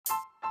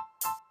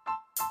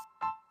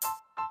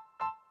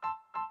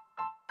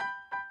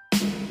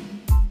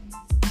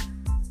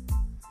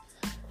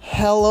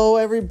Hello,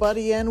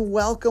 everybody, and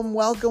welcome.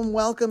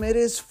 It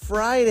is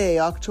Friday,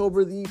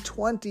 October the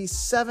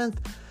 27th.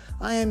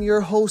 I am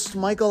your host,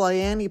 Michael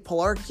Ianni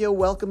Palarchio,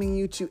 welcoming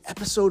you to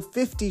episode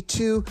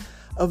 52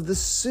 of the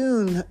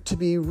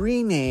soon-to-be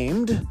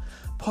renamed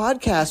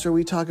podcast where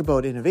we talk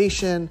about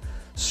innovation,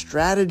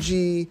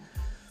 strategy,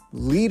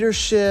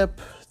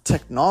 leadership,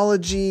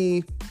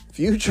 technology,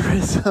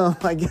 futurism,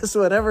 I guess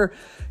whatever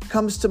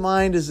comes to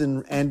mind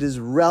is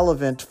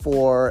relevant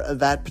for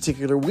that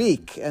particular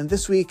week. And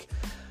this week,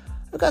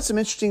 I've got some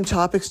interesting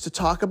topics to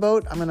talk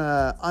about. I'm going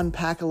to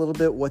unpack a little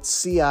bit what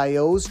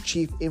CIOs,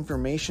 Chief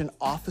Information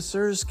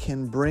Officers,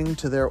 can bring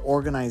to their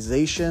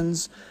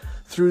organizations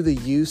through the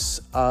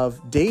use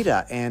of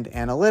data and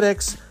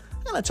analytics.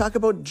 I'm going to talk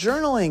about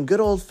journaling, good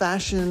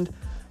old-fashioned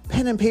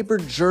pen and paper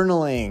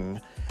journaling.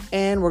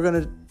 And we're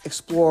going to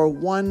explore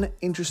one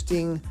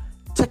interesting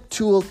tech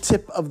tool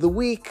tip of the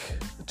week,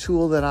 a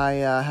tool that I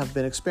have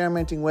been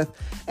experimenting with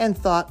and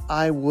thought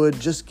I would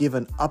just give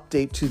an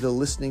update to the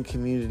listening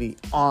community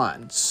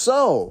on.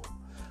 So,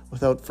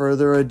 without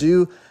further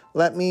ado,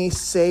 let me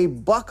say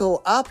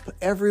buckle up,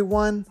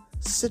 everyone.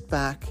 Sit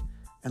back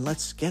and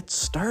let's get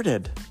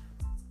started.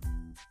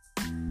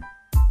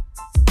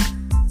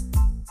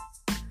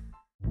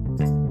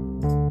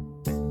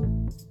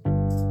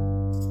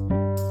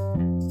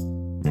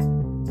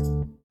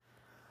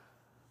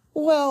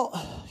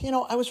 Well,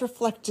 I was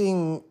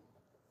reflecting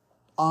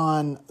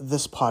on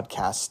this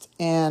podcast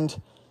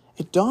and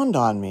it dawned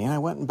on me, and I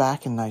went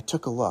back and I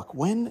took a look.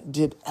 When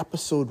did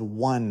episode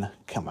 1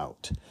 come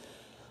out?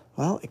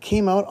 Well, it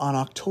came out on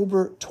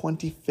October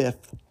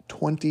 25th,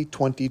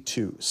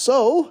 2022.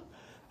 So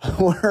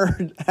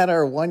we're at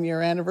our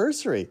 1-year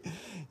anniversary,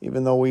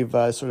 even though we've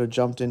sort of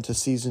jumped into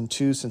season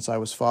 2 since I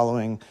was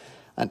following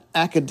an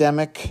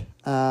academic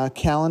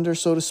calendar,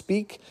 so to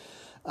speak.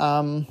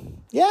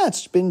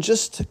 It's been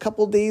just a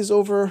couple days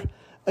over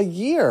a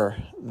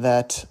year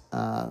that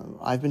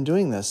I've been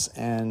doing this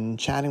and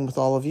chatting with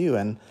all of you,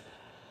 and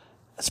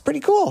it's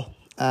pretty cool.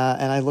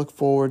 And I look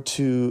forward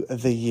to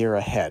the year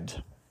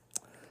ahead.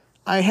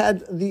 I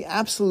had the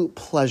absolute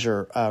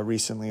pleasure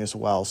recently as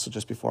well. So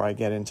just before I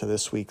get into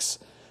this week's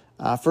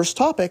first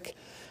topic,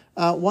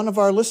 one of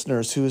our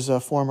listeners, who's a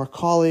former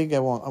colleague, I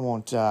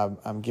won't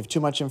give too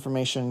much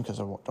information because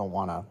I don't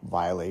want to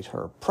violate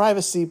her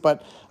privacy,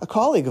 but a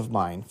colleague of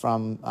mine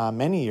from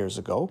many years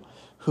ago,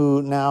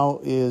 who now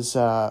is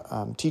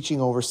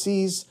teaching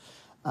overseas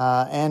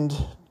and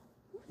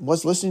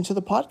was listening to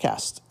the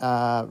podcast,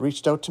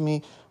 reached out to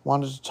me,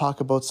 wanted to talk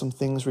about some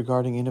things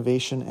regarding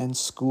innovation and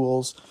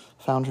schools,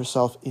 found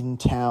herself in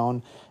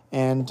town,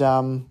 and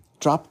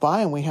dropped by,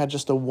 and we had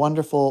just a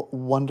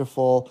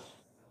wonderful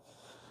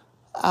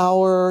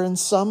hour and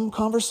some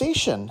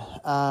conversation.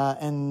 I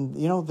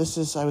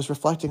was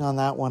reflecting on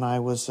that when I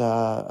was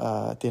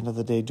at the end of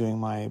the day doing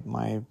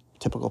my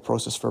typical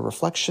process for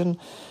reflection.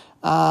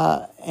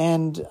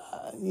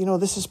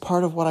 This is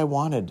part of what I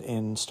wanted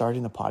in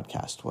starting the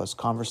podcast, was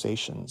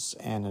conversations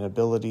and an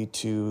ability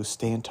to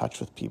stay in touch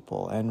with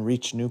people and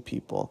reach new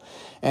people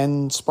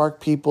and spark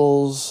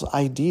people's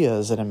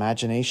ideas and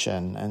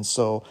imagination. And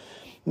so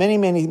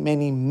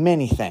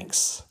many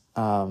thanks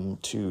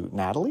to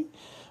Natalie,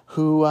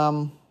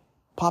 who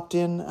popped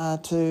in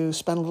to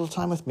spend a little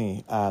time with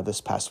me this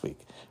past week.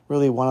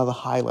 Really one of the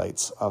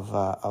highlights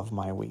of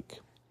my week.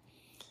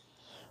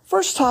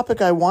 First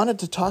topic I wanted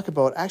to talk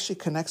about actually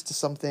connects to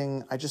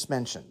something I just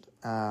mentioned,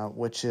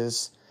 which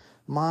is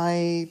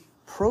my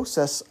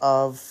process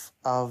of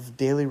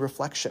daily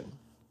reflection.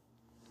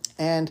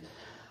 And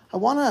I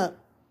want to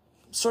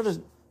sort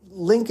of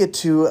link it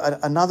to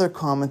another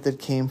comment that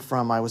came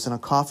from, I was in a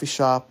coffee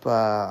shop,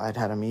 I'd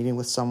had a meeting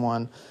with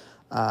someone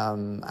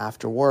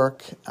after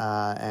work,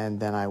 and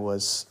then I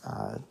was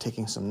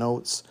taking some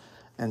notes,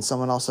 and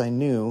someone else I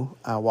knew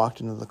walked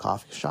into the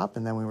coffee shop,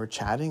 and then we were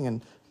chatting,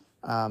 and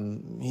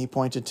he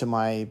pointed to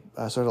my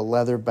sort of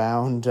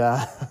leather-bound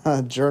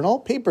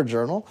paper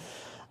journal,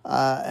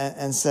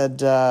 and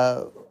said,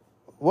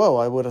 whoa,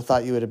 I would have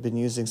thought you would have been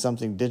using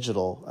something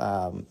digital,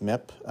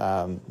 MIP.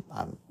 A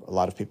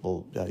lot of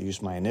people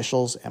use my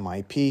initials,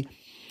 MIP.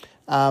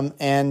 I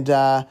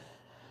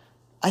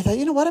thought,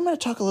 you know what, I'm going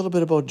to talk a little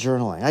bit about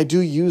journaling. I do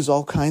use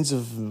all kinds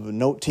of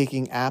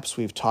note-taking apps.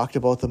 We've talked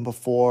about them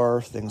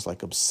before, things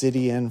like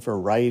Obsidian for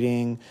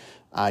writing.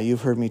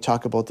 You've heard me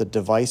talk about the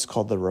device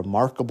called the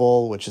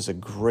Remarkable, which is a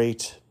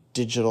great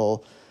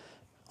digital,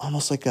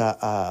 almost like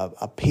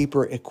a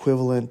paper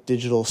equivalent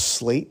digital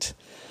slate.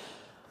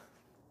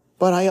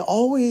 But I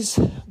always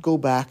go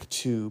back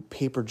to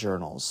paper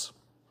journals.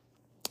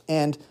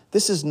 And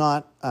this is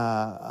not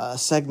a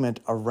segment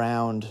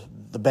around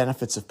the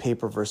benefits of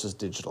paper versus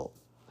digital.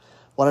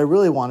 What I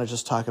really want to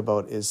just talk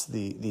about is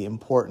the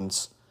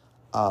importance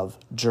of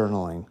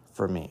journaling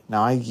for me.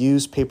 Now, I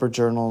use paper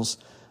journals.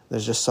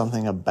 There's just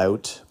something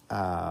about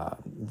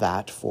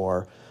that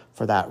for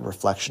that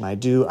reflection. I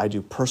do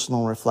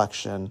personal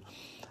reflection.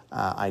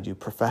 I do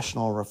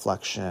professional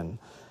reflection.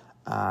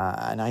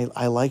 And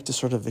I like to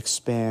sort of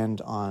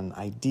expand on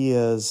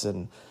ideas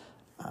and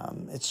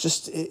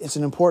It's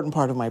an important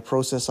part of my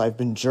process. I've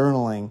been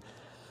journaling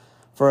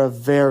for a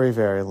very,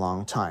 very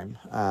long time.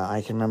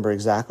 I can remember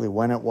exactly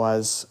when it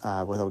was,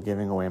 without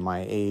giving away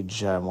my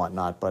age and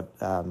whatnot, but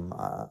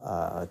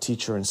a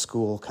teacher in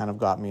school kind of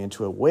got me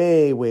into it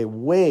way, way,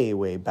 way,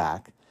 way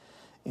back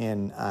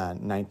in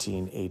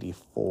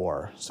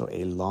 1984, so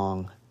a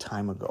long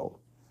time ago.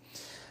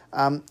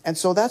 And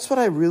so that's what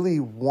I really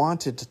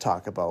wanted to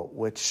talk about,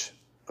 which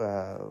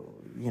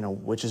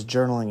is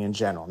journaling in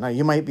general. Now,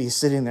 you might be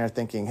sitting there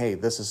thinking, hey,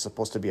 this is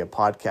supposed to be a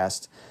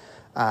podcast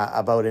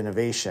about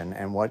innovation,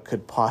 and what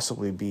could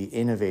possibly be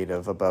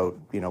innovative about,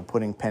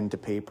 putting pen to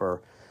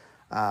paper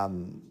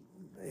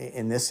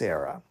in this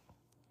era.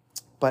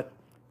 But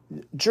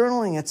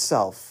journaling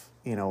itself,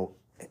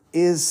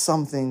 is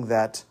something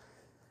that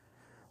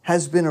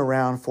has been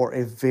around for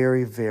a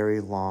very, very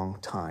long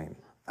time.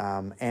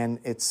 And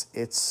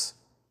it's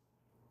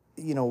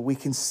we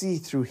can see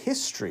through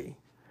history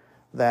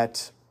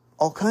that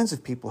all kinds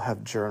of people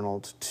have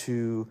journaled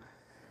to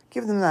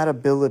give them that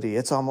ability.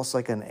 It's almost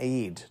like an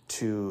aid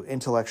to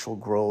intellectual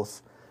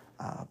growth,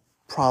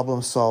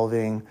 problem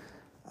solving,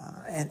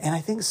 and I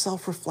think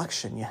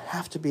self-reflection. You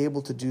have to be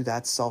able to do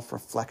that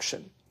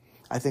self-reflection.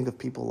 I think of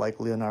people like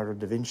Leonardo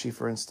da Vinci,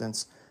 for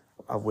instance,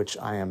 of which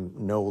I am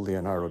no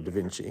Leonardo da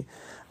Vinci,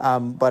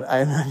 but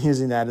I'm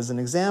using that as an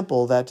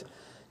example that,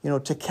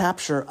 to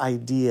capture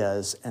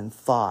ideas and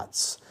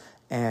thoughts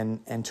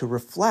and to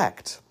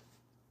reflect,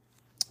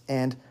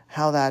 and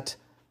how that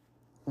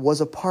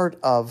was a part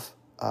of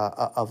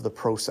the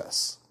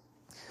process.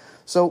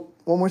 So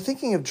when we're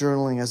thinking of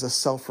journaling as a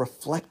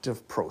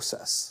self-reflective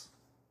process,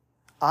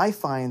 I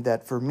find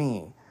that for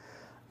me,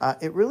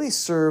 it really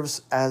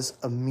serves as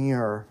a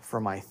mirror for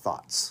my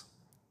thoughts,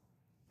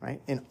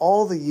 right? In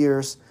all the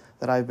years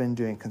that I've been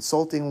doing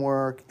consulting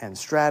work and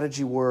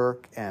strategy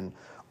work and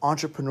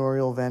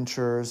entrepreneurial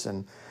ventures,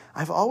 and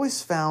I've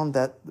always found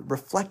that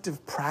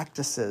reflective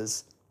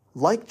practices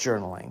like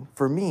journaling,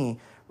 for me,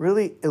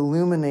 really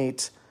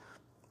illuminate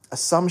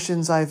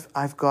assumptions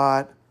I've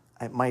got.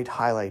 It might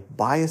highlight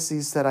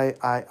biases that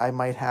I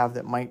might have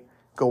that might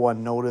go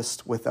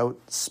unnoticed without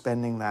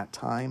spending that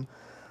time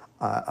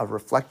of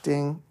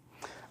reflecting.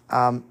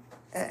 And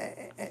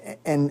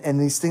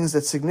these things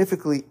that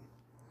significantly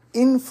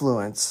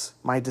influence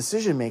my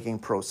decision-making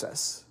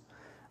process.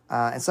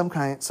 And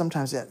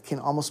sometimes that can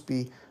almost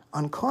be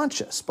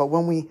unconscious. But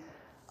when we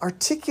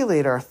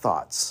articulate our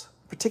thoughts,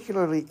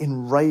 particularly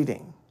in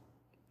writing,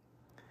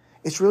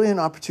 it's really an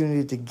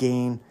opportunity to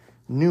gain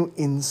new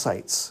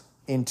insights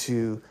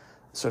into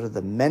sort of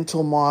the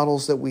mental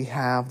models that we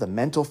have, the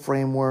mental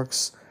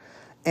frameworks.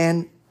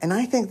 And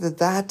I think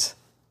that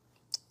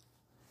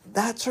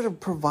sort of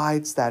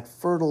provides that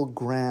fertile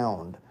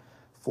ground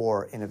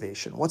for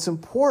innovation. What's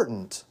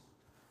important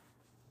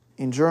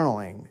in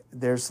journaling,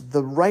 there's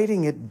the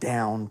writing it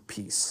down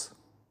piece.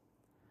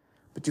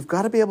 But you've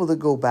got to be able to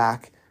go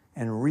back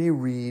and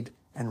reread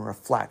and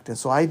reflect. And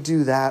so I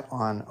do that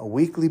on a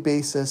weekly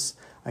basis.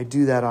 I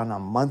do that on a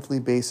monthly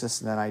basis,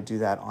 and then I do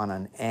that on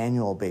an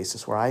annual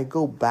basis, where I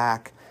go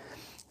back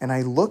and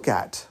I look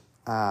at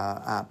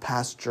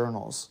past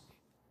journals.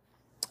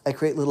 I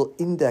create little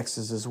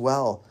indexes as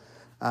well,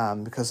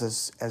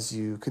 because as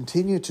you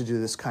continue to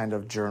do this kind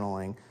of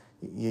journaling,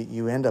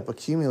 you end up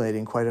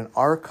accumulating quite an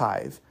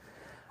archive.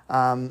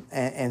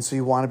 And so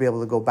you want to be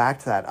able to go back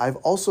to that. I've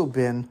also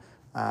been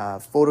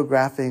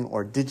photographing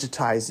or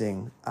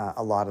digitizing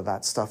a lot of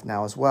that stuff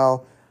now as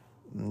well,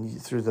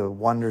 through the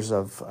wonders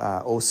of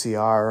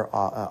OCR,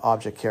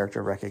 object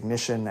character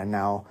recognition, and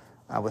now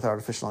with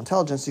artificial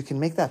intelligence, you can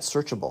make that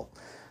searchable,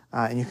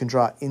 and you can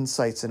draw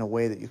insights in a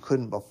way that you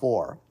couldn't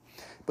before.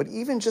 But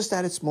even just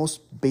at its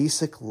most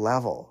basic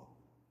level,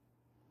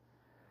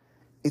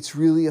 it's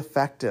really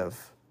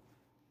effective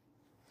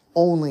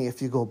only if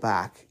you go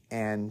back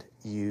and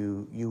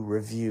you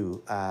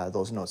review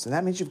those notes. And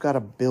that means you've got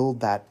to build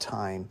that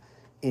time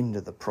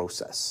into the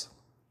process.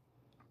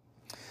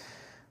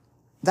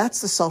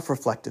 That's the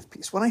self-reflective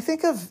piece. When I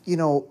think of,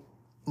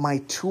 my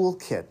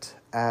toolkit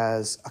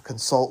as a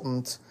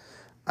consultant,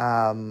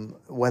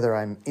 whether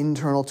I'm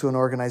internal to an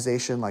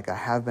organization like I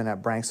have been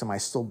at Branksome, I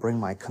still bring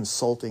my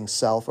consulting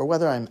self, or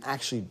whether I'm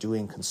actually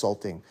doing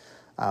consulting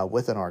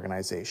with an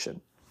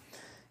organization.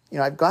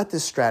 I've got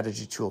this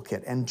strategy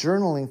toolkit, and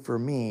journaling for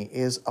me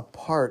is a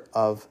part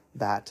of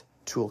that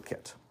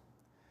toolkit.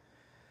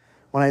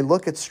 When I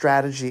look at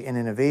strategy and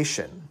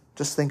innovation,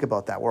 just think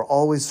about that. We're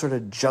always sort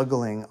of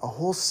juggling a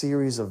whole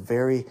series of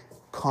very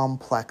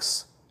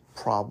complex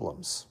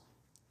problems.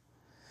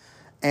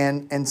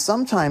 And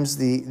sometimes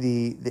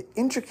the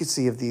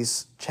intricacy of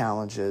these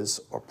challenges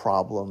or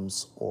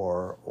problems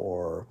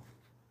or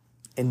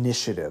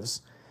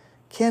initiatives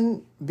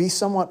can be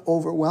somewhat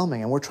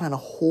overwhelming, and we're trying to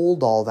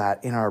hold all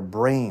that in our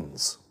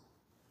brains.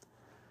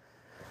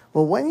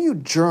 Well, when you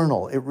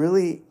journal, it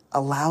really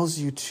allows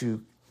you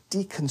to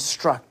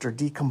deconstruct or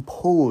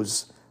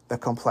decompose the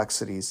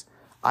complexities,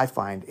 I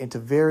find, into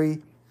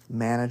very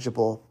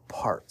manageable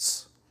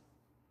parts.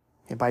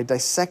 And by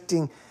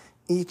dissecting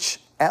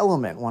each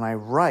element when I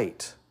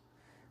write,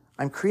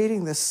 I'm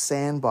creating this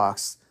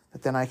sandbox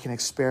that then I can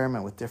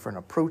experiment with different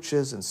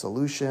approaches and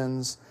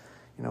solutions.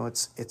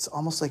 It's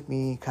almost like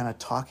me kind of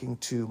talking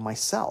to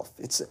myself.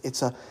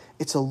 It's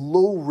a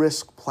low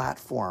risk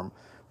platform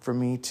for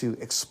me to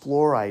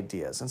explore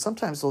ideas. And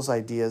sometimes those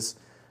ideas,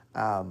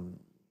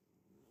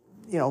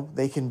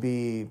 they can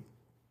be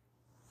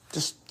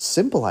just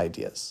simple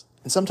ideas.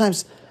 And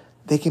sometimes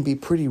they can be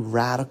pretty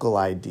radical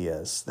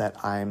ideas that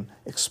I'm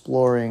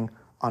exploring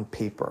on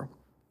paper,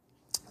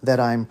 that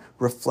I'm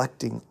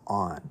reflecting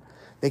on.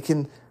 They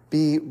can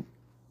be,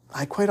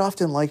 I quite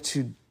often like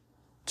to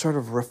sort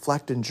of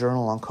reflect and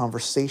journal on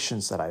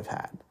conversations that I've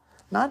had.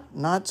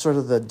 Not sort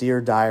of the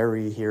Dear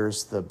Diary,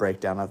 here's the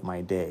breakdown of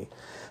my day,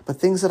 but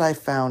things that I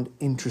found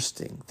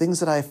interesting, things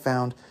that I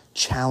found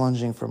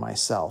challenging for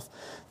myself,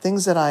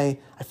 things that I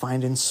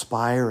find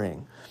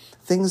inspiring,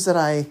 things that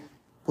I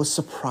was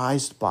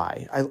surprised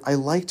by. I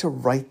like to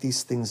write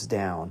these things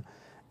down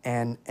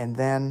and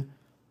then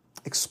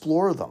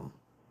explore them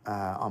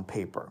on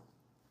paper.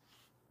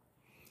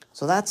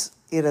 So that's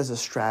it as a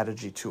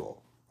strategy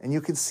tool. And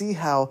you can see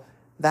how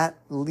that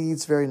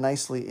leads very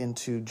nicely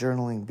into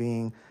journaling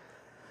being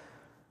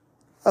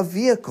a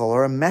vehicle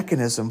or a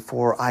mechanism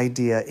for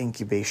idea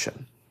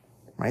incubation,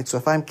 right? So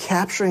if I'm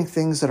capturing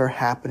things that are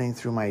happening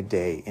through my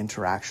day,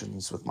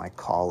 interactions with my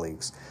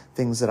colleagues,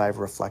 things that I've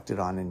reflected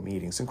on in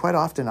meetings, and quite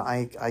often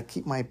I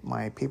keep my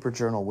paper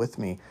journal with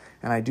me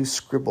and I do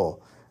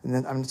scribble. And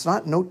then it's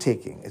not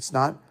note-taking. It's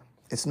not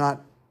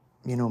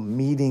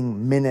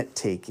meeting minute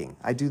taking.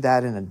 I do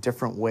that in a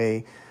different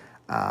way.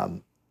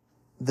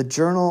 The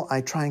journal,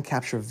 I try and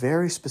capture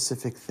very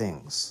specific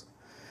things.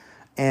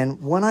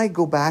 And when I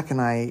go back and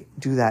I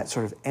do that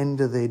sort of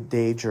end of the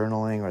day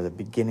journaling or the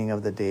beginning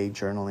of the day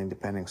journaling,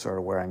 depending sort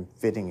of where I'm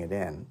fitting it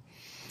in,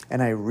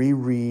 and I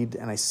reread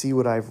and I see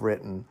what I've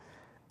written,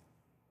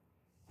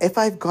 if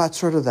I've got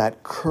sort of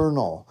that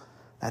kernel,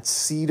 that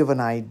seed of an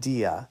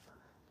idea,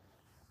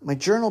 my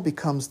journal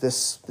becomes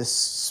this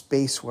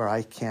space where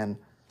I can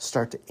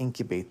start to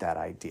incubate that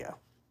idea.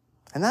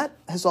 And that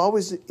has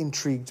always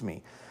intrigued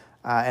me.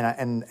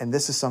 And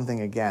this is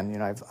something,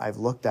 again, I've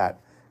looked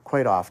at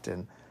quite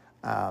often.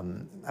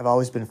 I've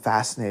always been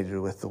fascinated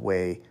with the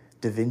way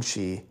Da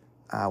Vinci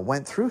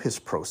went through his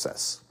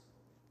process.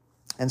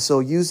 And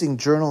so using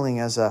journaling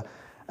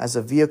as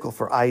a vehicle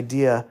for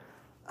idea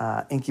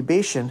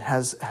incubation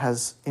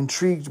has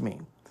intrigued me.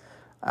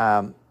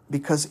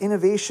 Because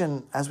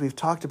innovation, as we've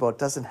talked about,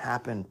 doesn't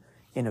happen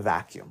in a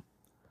vacuum.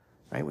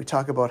 Right? We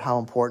talk about how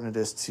important it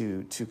is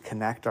to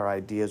connect our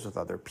ideas with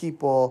other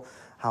people,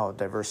 how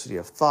diversity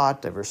of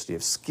thought, diversity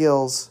of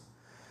skills.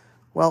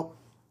 Well,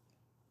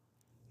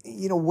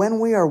 when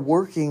we are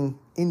working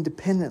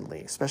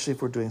independently, especially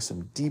if we're doing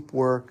some deep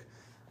work,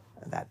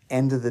 that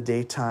end of the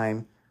day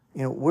time,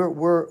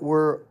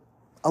 we're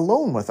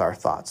alone with our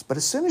thoughts. But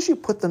as soon as you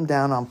put them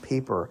down on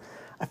paper,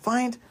 I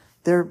find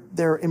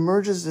there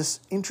emerges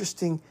this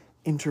interesting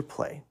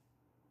interplay.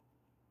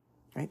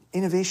 Right?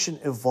 Innovation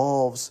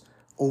evolves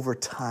over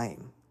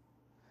time.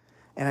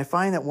 And I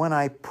find that when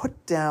I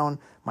put down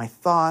my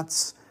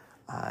thoughts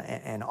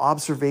and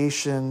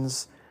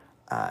observations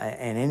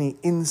and any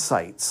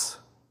insights,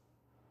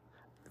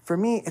 for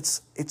me,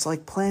 it's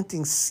like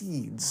planting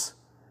seeds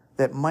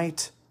that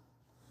might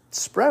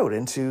sprout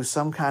into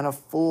some kind of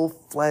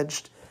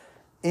full-fledged,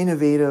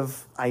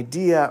 innovative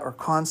idea or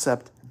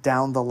concept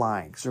down the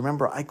line. Because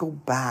remember, I go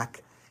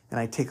back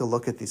and I take a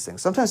look at these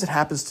things. Sometimes it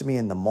happens to me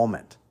in the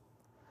moment.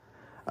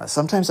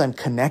 Sometimes I'm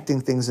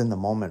connecting things in the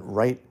moment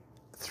right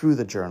through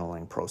the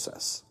journaling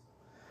process.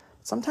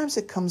 Sometimes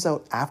it comes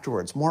out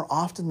afterwards. More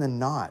often than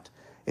not,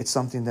 it's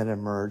something that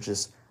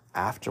emerges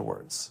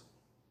afterwards.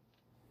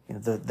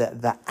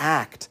 The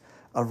act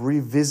of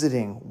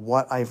revisiting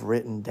what I've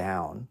written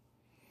down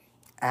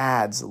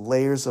adds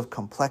layers of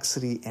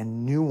complexity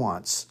and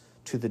nuance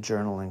to the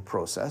journaling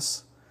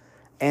process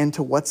and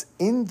to what's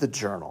in the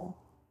journal.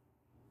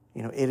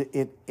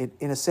 It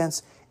in a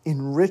sense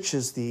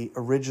enriches the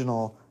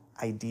original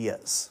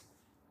ideas.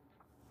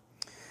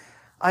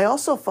 I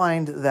also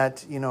find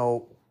that,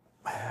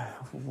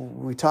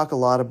 we talk a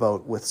lot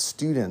about with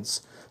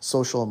students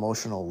social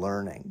emotional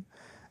learning,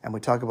 and we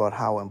talk about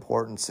how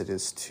important it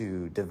is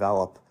to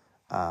develop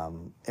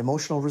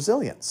emotional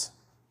resilience.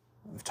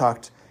 We've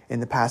talked in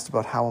the past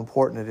about how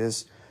important it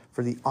is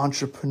for the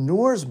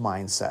entrepreneur's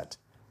mindset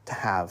to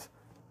have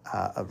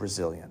a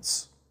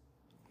resilience.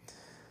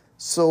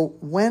 So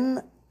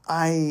when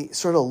I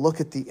sort of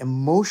look at the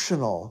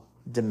emotional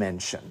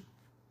dimension,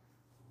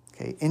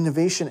 okay,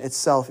 innovation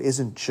itself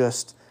isn't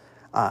just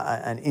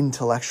an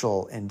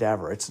intellectual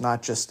endeavor. It's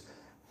not just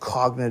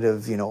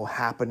cognitive,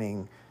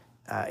 happening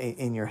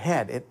in your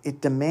head.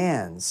 It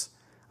demands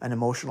an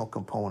emotional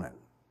component.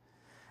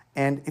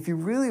 And if you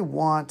really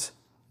want,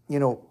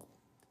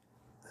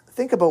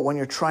 think about when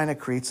you're trying to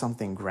create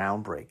something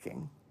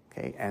groundbreaking,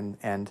 okay,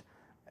 and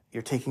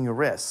you're taking a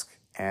risk,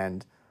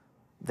 and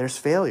there's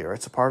failure.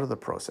 It's a part of the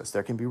process.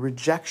 There can be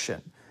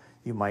rejection.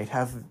 You might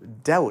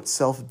have doubt,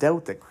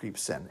 self-doubt that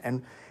creeps in.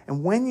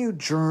 And when you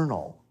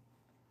journal,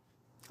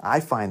 I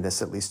find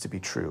this at least to be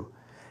true,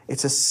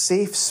 It's a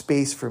safe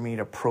space for me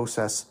to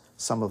process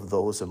some of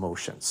those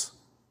emotions.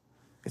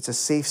 It's a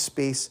safe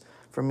space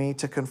for me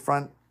to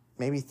confront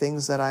maybe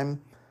things that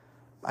I'm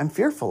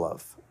fearful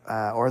of,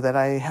 or that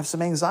I have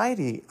some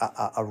anxiety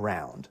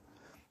around.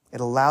 It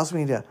allows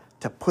me to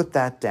put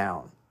that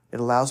down. It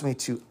allows me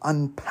to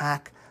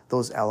unpack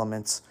those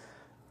elements,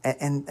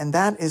 and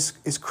that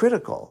is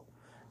critical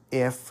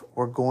if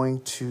we're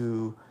going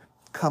to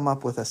come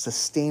up with a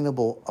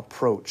sustainable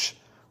approach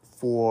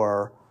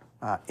for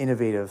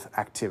innovative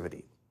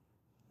activity.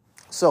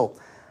 So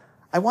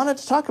I wanted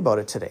to talk about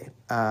it today.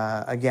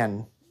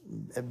 Again,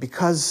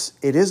 because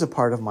it is a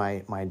part of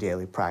my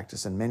daily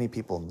practice, and many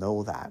people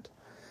know that.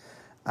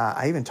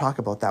 I even talk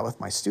about that with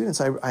my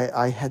students.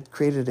 I had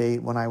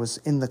created when I was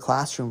in the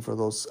classroom for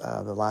those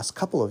the last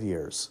couple of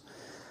years,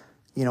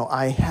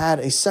 I had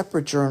a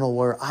separate journal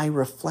where I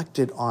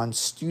reflected on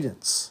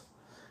students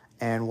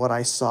and what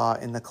I saw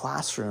in the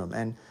classroom.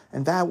 And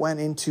that went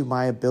into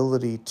my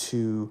ability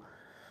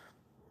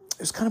it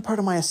was kind of part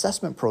of my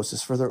assessment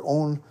process for their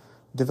own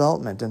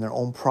development and their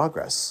own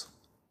progress.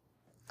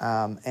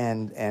 So,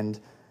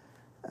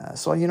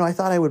 I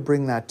thought I would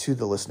bring that to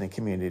the listening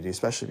community,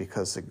 especially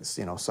because,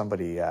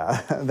 somebody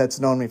that's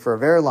known me for a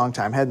very long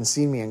time, hadn't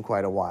seen me in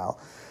quite a while,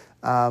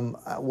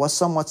 was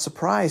somewhat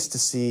surprised to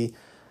see,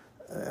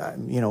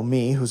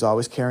 me, who's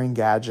always carrying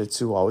gadgets,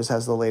 who always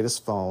has the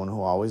latest phone,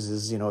 who always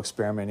is,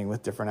 experimenting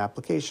with different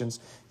applications,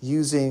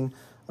 using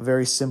a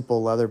very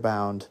simple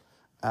leather-bound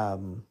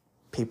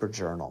paper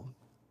journal.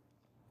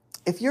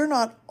 If you're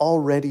not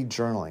already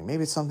journaling,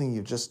 maybe it's something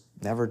you've just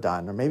never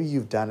done, or maybe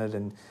you've done it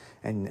and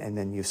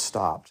then you've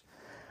stopped,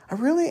 I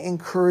really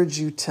encourage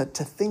you to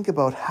think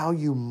about how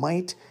you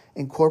might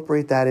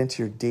incorporate that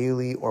into your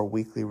daily or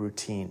weekly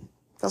routine.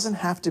 It doesn't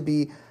have to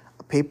be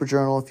a paper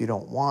journal if you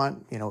don't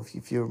want,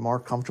 if you're more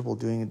comfortable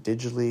doing it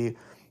digitally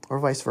or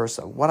vice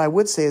versa. What I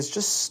would say is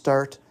just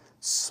start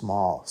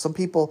small. Some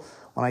people,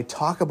 when I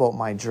talk about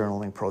my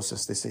journaling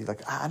process, they say,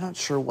 I'm not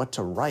sure what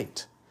to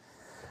write.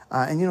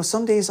 And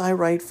some days I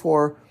write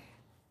for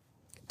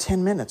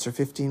 10 minutes or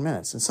 15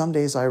 minutes, and some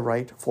days I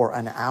write for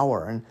an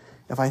hour. And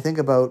if I think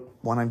about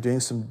when I'm doing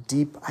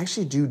I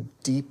actually do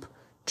deep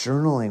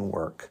journaling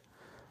work,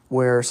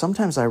 where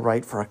sometimes I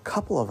write for a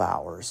couple of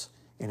hours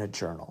in a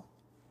journal.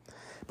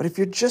 But if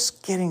you're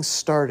just getting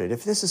started,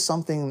 if this is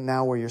something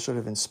now where you're sort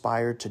of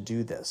inspired to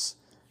do this,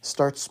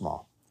 start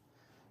small.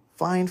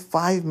 Find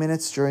 5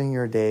 minutes during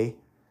your day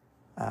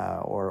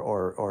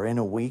or in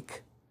a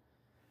week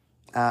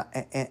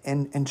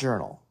and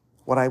journal.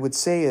 What I would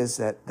say is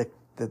that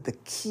the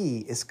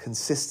key is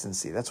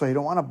consistency. That's why you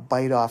don't want to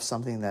bite off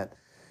something that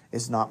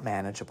is not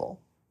manageable.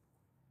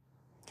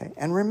 Okay?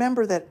 And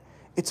remember that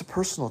it's a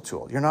personal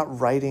tool. You're not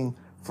writing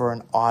for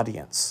an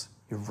audience.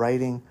 You're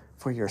writing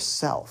for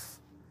yourself.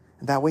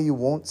 And that way you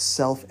won't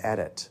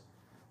self-edit.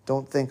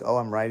 Don't think,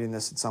 I'm writing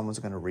this and someone's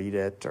going to read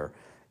it. Or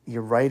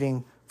you're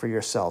writing for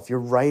yourself. You're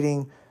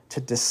writing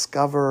to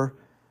discover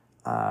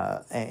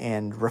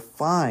and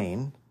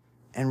refine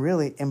and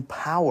really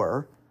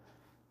empower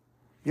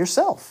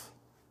yourself.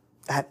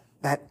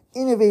 That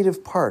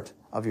innovative part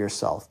of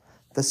yourself,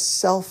 the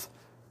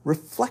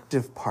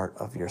self-reflective part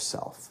of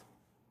yourself,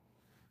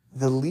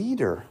 the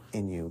leader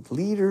in you.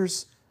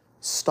 Leaders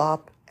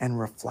stop and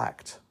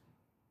reflect.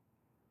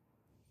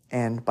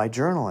 And by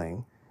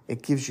journaling,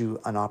 it gives you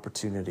an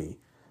opportunity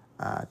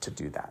to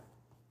do that.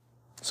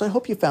 So I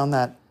hope you found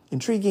that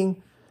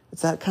intriguing.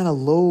 It's that kind of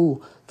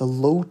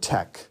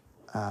low-tech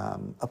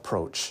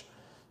approach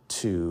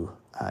to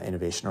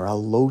innovation, or a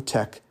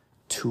low-tech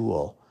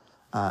tool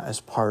as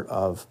part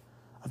of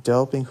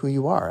developing who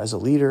you are as a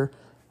leader,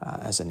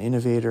 as an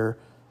innovator,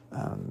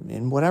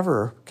 in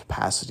whatever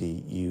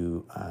capacity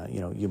you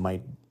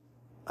might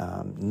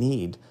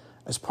need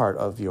as part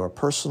of your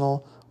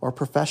personal or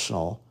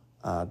professional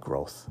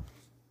growth.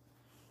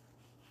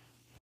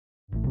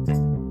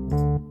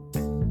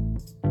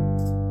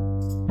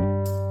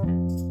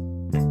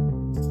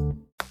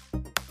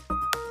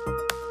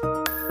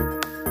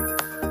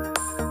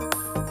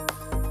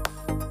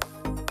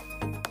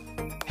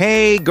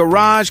 Hey,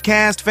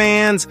 GarageCast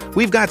fans,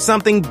 we've got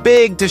something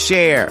big to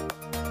share.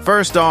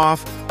 First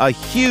off, a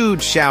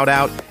huge shout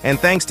out and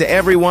thanks to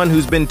everyone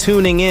who's been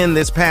tuning in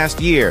this past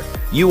year.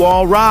 You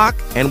all rock,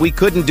 and we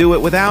couldn't do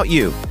it without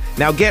you.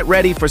 Now get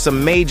ready for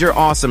some major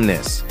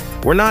awesomeness.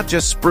 We're not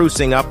just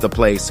sprucing up the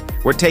place,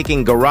 we're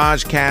taking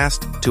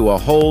GarageCast to a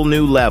whole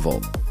new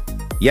level.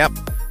 Yep,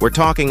 we're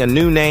talking a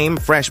new name,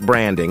 fresh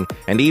branding,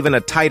 and even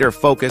a tighter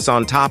focus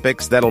on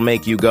topics that'll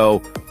make you go,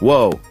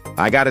 whoa,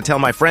 I gotta tell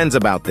my friends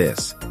about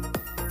this.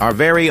 Our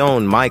very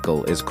own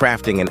Michael is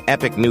crafting an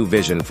epic new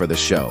vision for the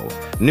show.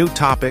 New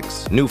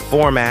topics, new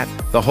format,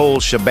 the whole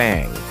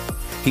shebang.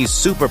 He's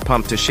super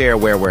pumped to share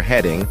where we're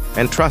heading,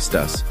 and trust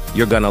us,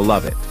 you're gonna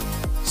love it.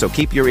 So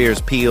keep your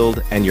ears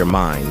peeled and your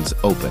minds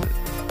open.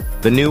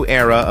 The new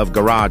era of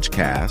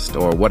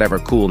GarageCast, or whatever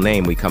cool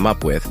name we come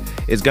up with,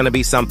 is gonna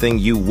be something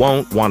you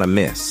won't want to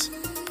miss.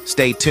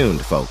 Stay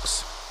tuned,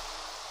 folks.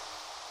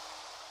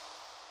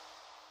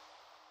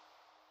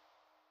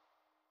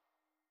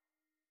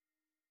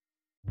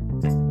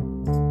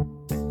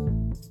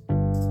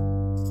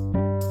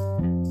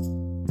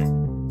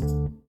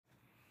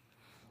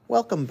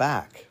 Welcome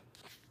back.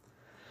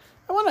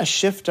 I want to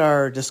shift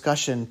our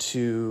discussion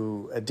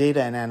to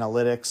data and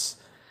analytics.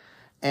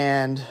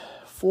 And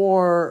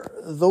for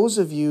those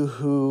of you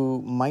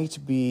who might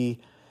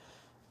be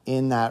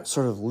in that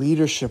sort of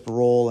leadership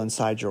role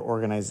inside your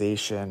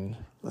organization,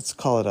 let's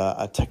call it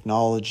a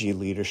technology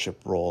leadership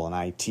role, an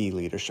IT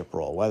leadership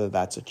role, whether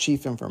that's a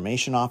chief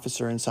information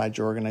officer inside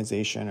your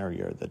organization or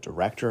you're the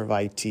director of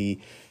IT.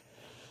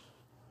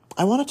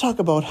 I want to talk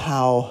about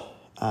how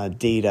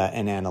data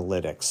and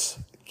analytics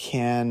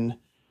can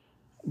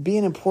be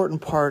an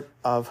important part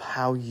of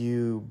how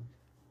you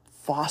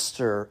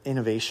foster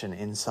innovation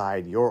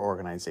inside your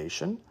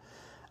organization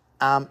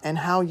and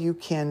how you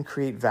can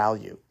create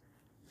value.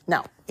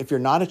 Now, if you're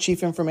not a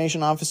chief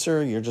information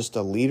officer, you're just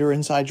a leader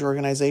inside your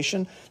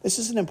organization, this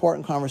is an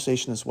important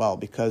conversation as well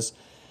because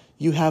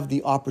you have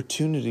the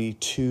opportunity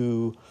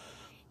to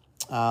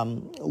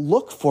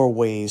look for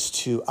ways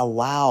to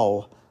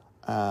allow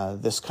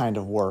this kind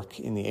of work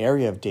in the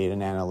area of data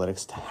and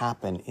analytics to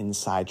happen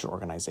inside your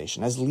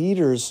organization. As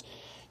leaders,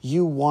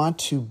 you want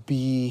to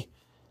be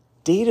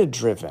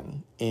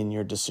data-driven in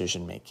your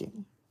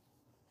decision-making.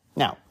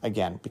 Now,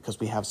 again, because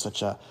we have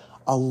such a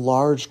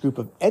large group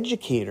of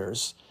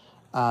educators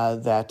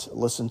that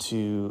listen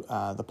to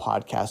the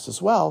podcast as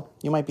well,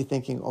 you might be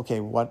thinking, okay,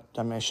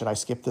 should I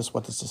skip this?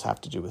 What does this have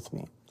to do with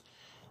me?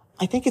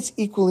 I think it's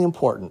equally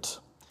important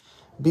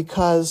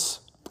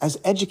because as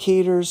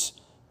educators,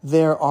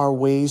 there are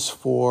ways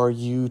for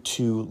you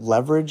to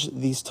leverage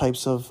these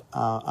types of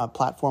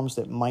platforms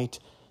that might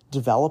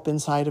develop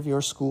inside of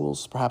your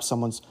schools. Perhaps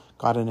someone's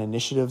got an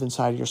initiative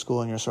inside of your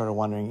school and you're sort of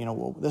wondering,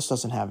 well, this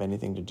doesn't have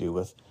anything to do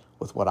with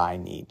what I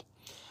need.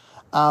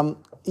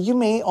 You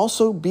may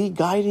also be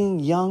guiding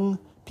young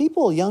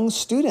people, young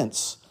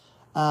students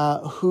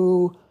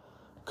who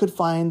could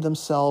find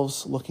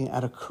themselves looking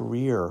at a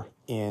career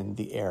in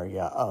the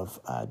area of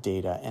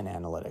data and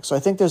analytics. So I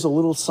think there's a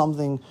little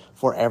something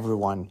for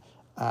everyone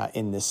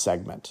in this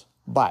segment.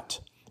 But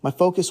my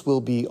focus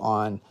will be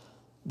on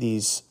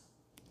these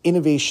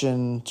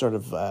innovation sort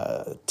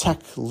of tech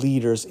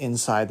leaders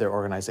inside their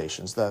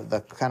organizations,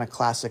 the kind of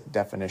classic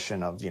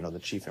definition of, the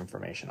chief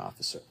information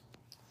officer.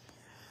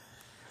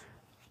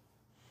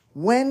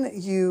 When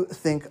you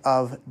think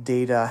of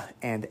data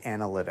and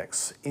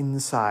analytics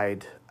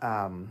inside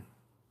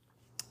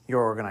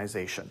your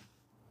organization,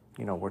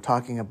 we're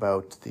talking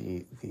about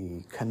the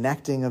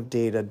connecting of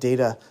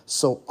data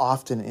so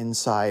often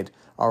inside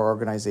our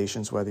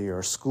organizations, whether you're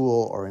a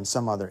school or in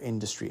some other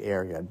industry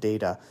area,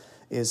 data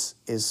is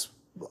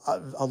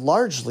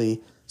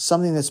largely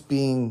something that's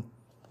being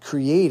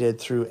created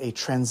through a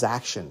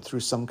transaction, through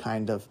some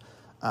kind of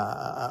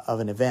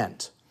an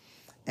event.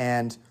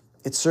 And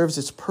it serves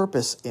its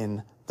purpose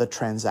in the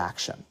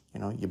transaction.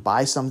 You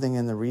buy something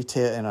in the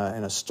retail,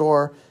 in a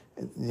store,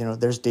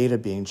 there's data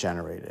being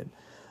generated.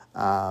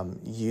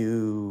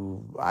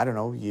 You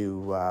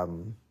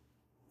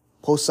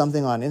post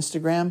something on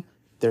Instagram,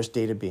 there's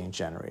data being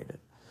generated.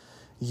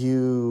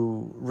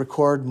 You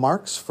record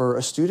marks for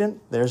a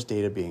student, there's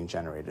data being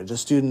generated. A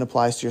student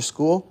applies to your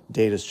school,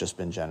 data's just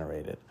been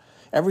generated.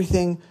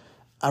 Everything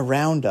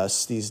around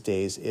us these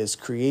days is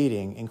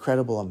creating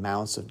incredible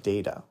amounts of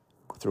data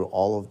through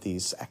all of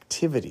these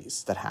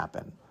activities that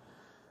happen.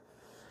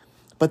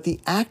 But the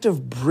act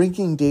of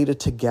bringing data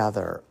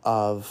together,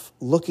 of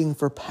looking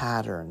for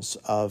patterns,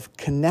 of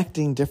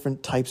connecting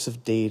different types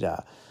of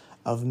data,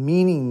 of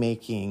meaning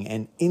making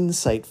and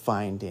insight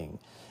finding,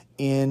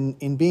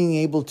 in being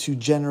able to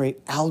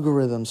generate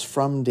algorithms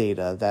from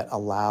data that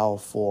allow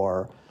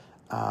for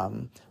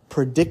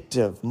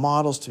predictive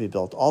models to be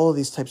built, all of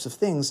these types of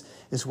things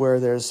is where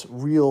there's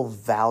real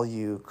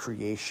value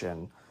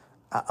creation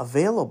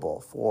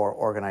available for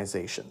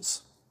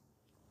organizations.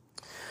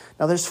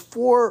 Now, there's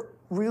 4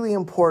 really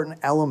important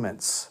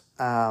elements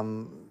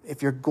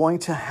if you're going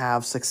to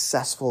have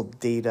successful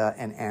data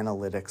and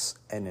analytics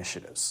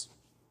initiatives.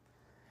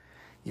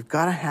 You've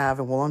got to have,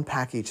 and we'll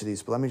unpack each of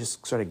these, but let me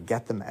just sort of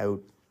get them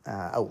out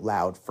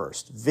loud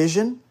first.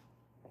 Vision.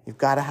 You've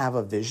got to have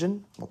a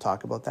vision. We'll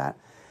talk about that.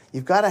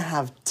 You've got to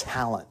have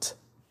talent.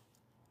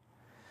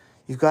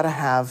 You've got to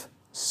have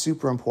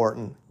super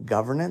important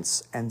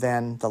governance. And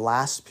then the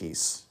last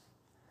piece,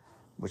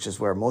 which is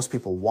where most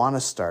people want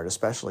to start,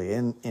 especially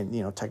in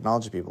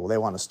technology people, they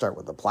want to start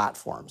with the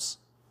platforms.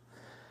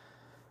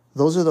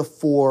 Those are the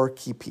 4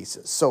 key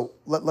pieces. So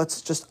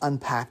let's just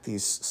unpack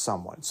these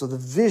somewhat. So the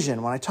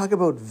vision, when I talk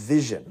about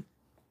vision,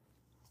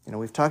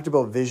 we've talked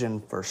about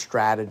vision for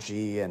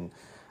strategy and,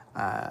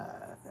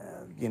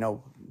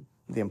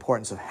 the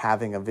importance of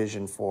having a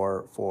vision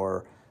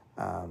for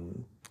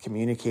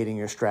communicating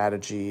your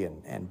strategy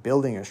and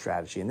building your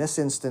strategy. In this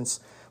instance,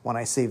 when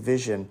I say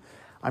vision,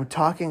 I'm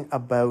talking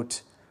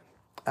about,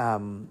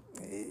 I'm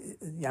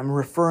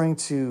referring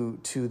to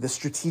the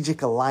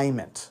strategic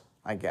alignment,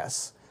 I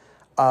guess,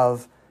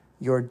 of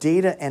your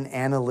data and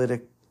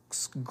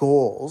analytics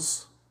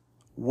goals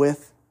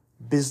with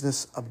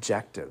business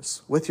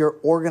objectives, with your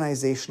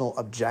organizational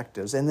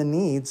objectives and the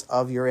needs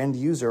of your end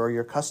user or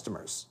your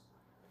customers.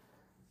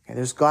 Okay,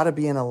 there's got to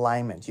be an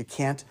alignment. You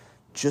can't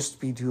just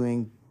be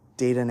doing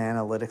data and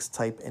analytics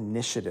type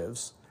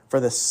initiatives for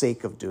the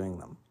sake of doing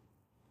them.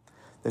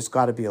 There's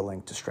got to be a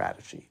link to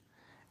strategy.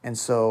 And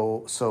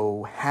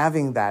so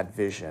having that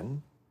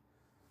vision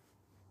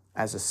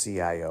as a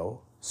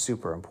CIO,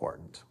 super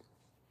important.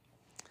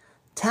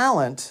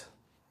 Talent,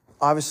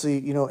 obviously,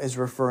 is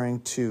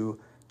referring to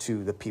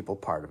the people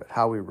part of it,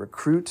 how we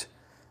recruit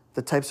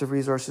the types of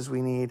resources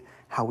we need,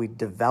 how we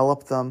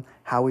develop them,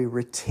 how we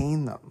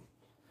retain them.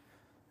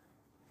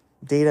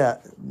 Data,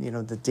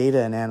 the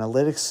data and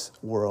analytics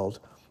world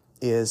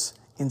is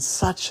in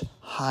such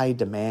high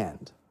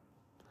demand.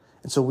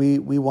 And so we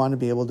want to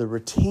be able to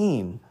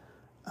retain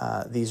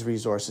these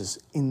resources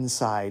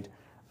inside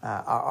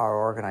our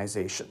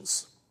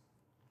organizations.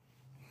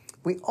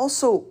 We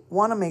also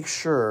want to make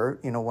sure,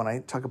 when I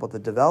talk about the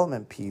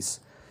development piece,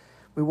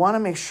 we want to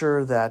make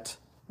sure that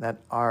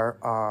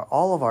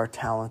all of our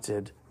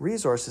talented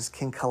resources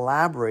can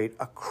collaborate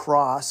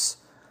across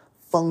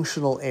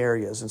functional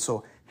areas. And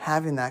so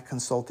having that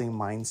consulting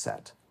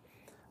mindset,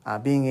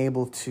 being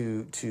able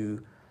to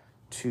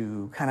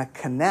kind of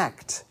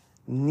connect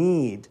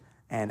need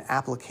and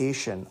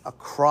application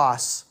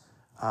across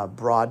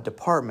broad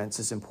departments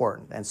is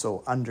important. And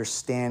so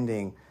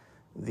understanding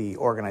the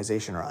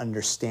organization or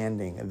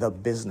understanding the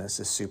business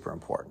is super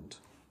important.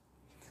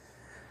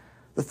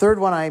 The third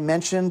one I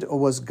mentioned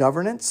was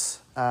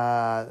governance.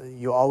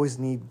 You always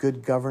need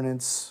good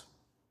governance.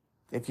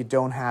 If you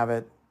don't have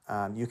it,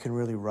 you can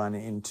really run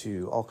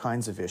into all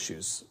kinds of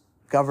issues.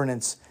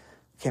 Governance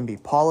can be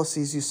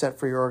policies you set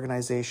for your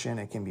organization.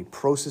 It can be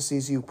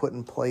processes you put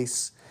in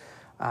place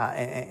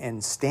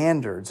and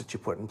standards that you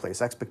put in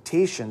place,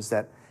 expectations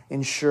that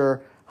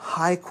ensure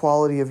high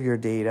quality of your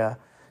data,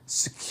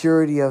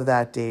 security of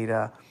that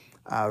data,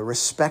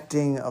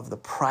 respecting of the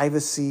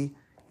privacy,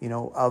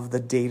 of the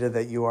data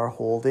that you are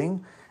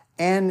holding,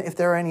 and if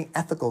there are any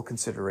ethical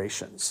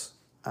considerations.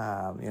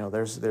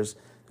 There's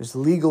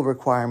legal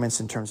requirements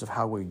in terms of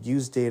how we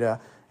use data,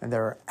 and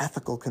there are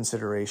ethical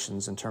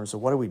considerations in terms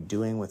of what are we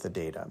doing with the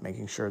data,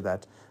 making sure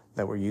that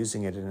we're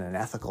using it in an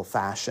ethical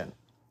fashion.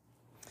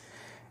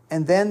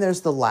 And then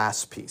there's the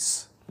last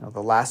piece.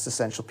 The last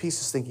essential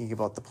piece is thinking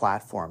about the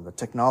platform, the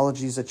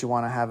technologies that you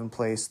want to have in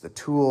place, the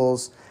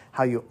tools,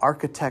 how you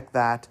architect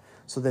that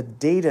so that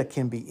data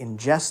can be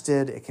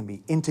ingested, it can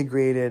be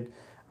integrated,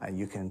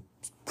 you can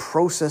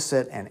process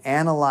it and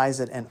analyze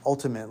it and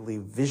ultimately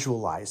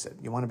visualize it.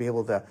 You want to be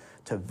able to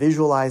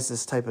visualize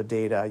this type of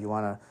data. You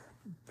want to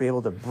be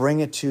able to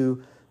bring it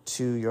to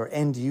your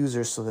end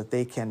users so that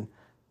they can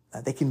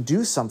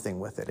do something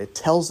with it. It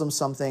tells them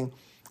something,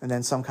 and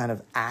then some kind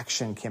of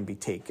action can be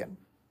taken.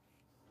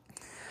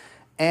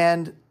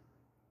 And,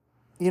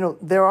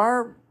 there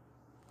are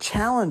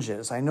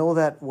challenges. I know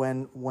that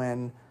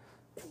when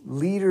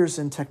leaders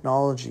in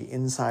technology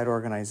inside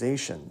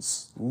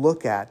organizations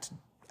look at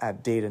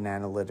data and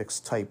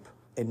analytics type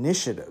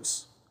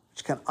initiatives,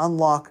 which can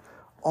unlock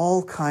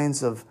all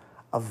kinds of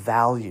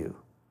value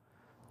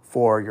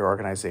for your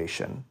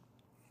organization,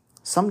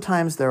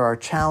 sometimes there are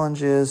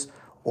challenges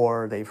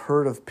or they've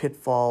heard of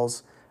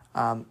pitfalls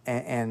and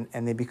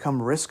they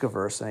become risk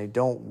averse and they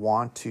don't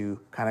want to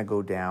kind of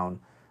go down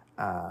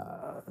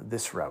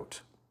this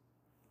route.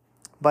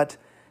 But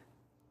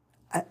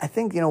I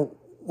think,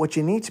 what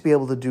you need to be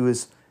able to do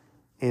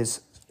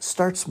is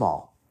start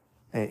small.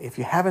 If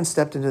you haven't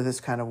stepped into this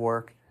kind of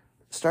work,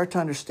 start to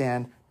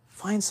understand,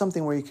 find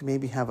something where you can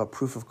maybe have a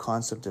proof of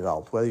concept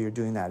developed, whether you're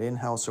doing that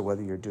in-house or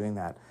whether you're doing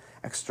that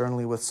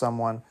externally with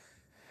someone.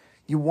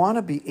 You want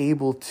to be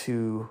able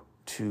to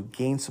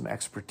gain some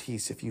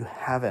expertise if you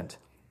haven't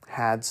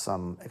had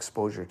some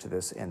exposure to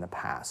this in the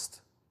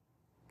past.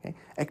 Okay?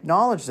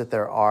 Acknowledge that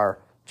there are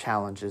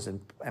challenges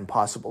and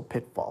possible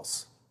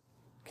pitfalls.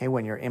 Okay?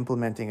 When you're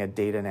implementing a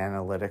data and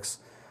analytics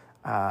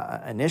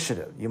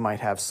initiative, you might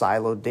have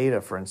siloed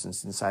data, for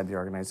instance, inside the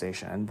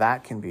organization, and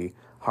that can be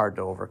hard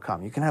to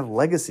overcome. You can have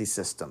legacy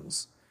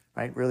systems,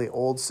 right? Really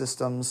old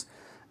systems.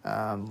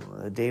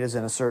 The data's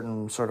in a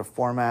certain sort of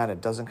format. It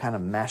doesn't kind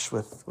of mesh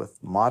with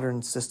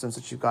modern systems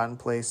that you've got in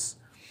place.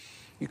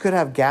 You could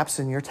have gaps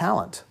in your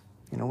talent.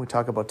 We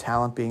talk about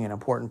talent being an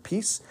important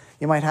piece.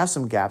 You might have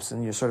some gaps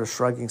and you're sort of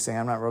shrugging, saying,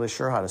 I'm not really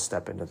sure how to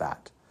step into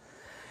that.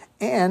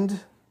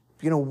 And,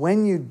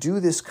 when you do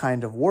this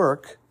kind of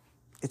work,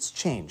 it's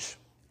change.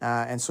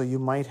 And so you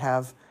might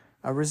have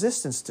a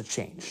resistance to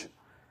change.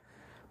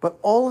 But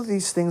all of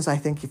these things, I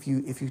think, if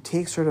you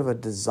take sort of a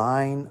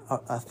design,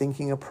 a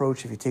thinking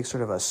approach, if you take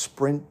sort of a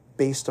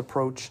sprint-based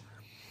approach,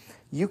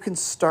 you can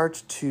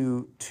start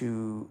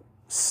to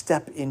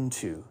step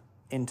into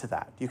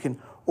that. You can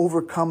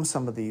overcome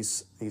some of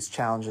these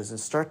challenges and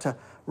start to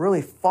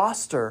really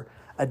foster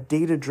a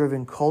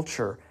data-driven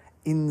culture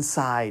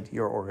inside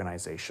your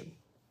organization.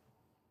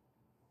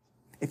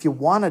 If you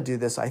want to do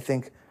this, I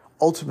think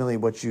ultimately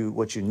what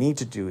you need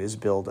to do is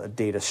build a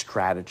data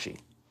strategy.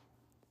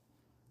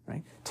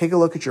 Right? Take a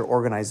look at your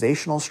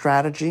organizational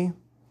strategy,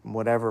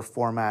 whatever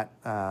format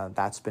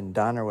that's been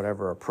done or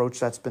whatever approach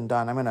that's been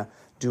done. I'm going to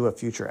do a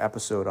future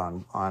episode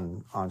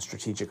on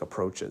strategic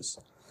approaches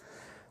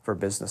for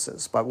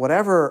businesses. But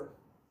whatever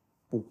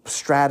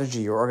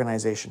strategy your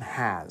organization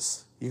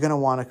has, you're going to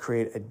want to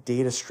create a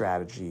data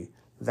strategy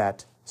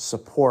that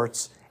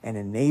supports and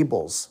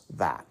enables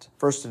that,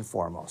 first and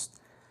foremost.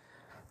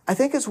 I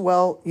think as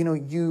well,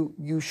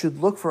 you should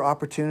look for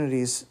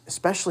opportunities,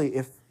 especially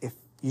if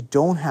you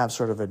don't have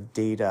sort of a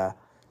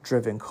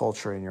data-driven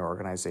culture in your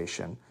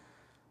organization.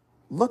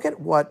 Look at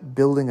what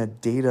building a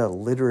data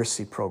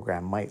literacy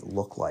program might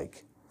look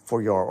like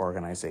for your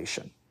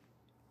organization.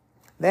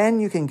 Then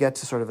you can get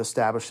to sort of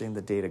establishing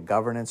the data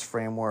governance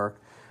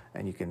framework,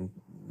 and you can,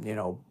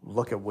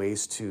 look at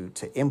ways to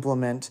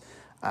implement.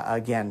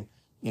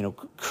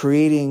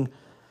 Creating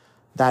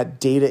that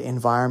data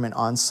environment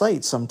on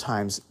site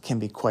sometimes can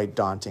be quite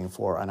daunting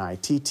for an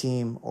IT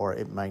team, or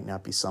it might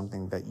not be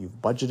something that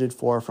you've budgeted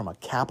for from a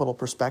capital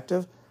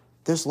perspective.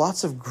 There's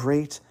lots of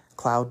great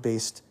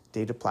cloud-based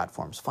data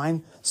platforms.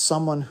 Find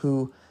someone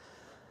who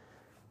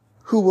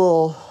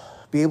will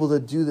be able to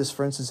do this,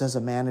 for instance, as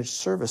a managed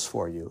service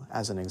for you,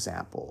 as an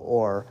example,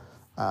 or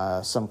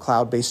some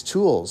cloud-based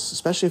tools,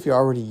 especially if you're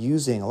already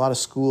using. A lot of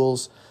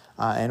schools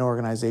and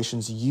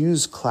organizations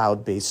use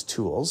cloud-based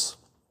tools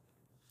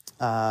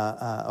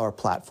or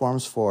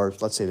platforms for,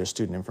 let's say, their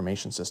student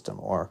information system,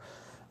 or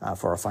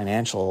for a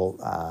financial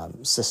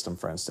system,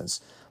 for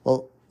instance.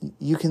 Well,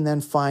 you can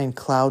then find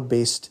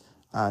cloud-based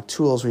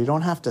tools where you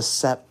don't have to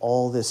set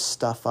all this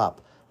stuff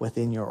up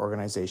within your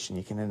organization.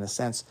 You can, in a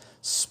sense,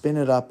 spin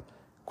it up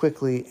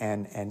quickly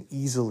and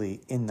easily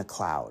in the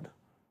cloud.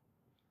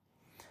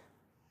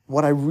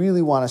 What I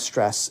really want to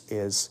stress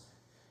is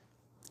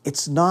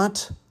it's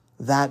not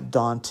that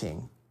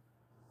daunting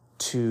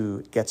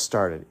to get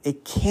started.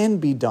 It can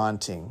be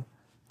daunting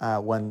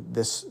when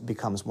this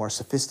becomes more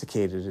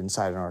sophisticated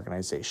inside an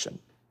organization.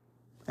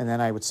 And then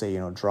I would say,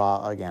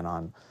 draw again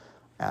on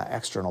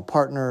external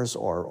partners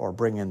or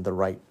bring in the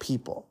right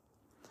people.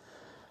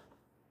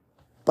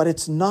 But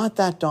it's not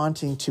that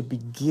daunting to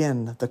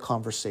begin the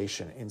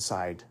conversation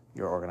inside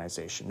your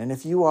organization. And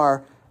if you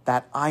are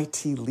that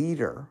IT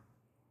leader,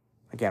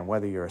 again,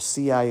 whether you're a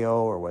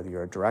CIO or whether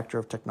you're a director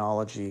of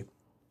technology,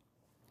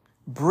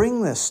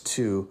 bring this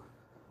to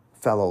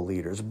fellow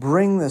leaders,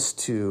 bring this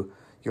to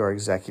your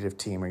executive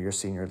team or your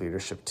senior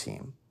leadership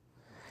team,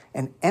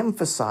 and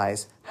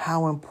emphasize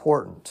how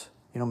important,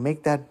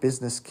 make that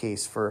business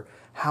case for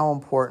how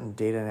important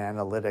data and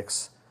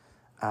analytics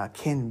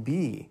can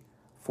be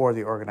for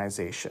the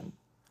organization,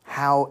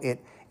 how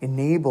it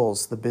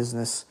enables the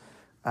business,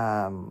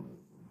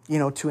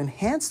 to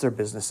enhance their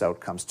business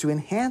outcomes, to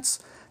enhance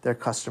their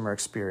customer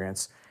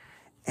experience,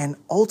 and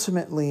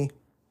ultimately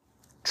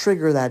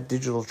trigger that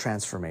digital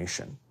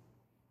transformation.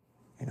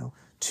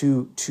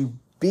 To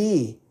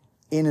be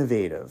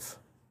innovative,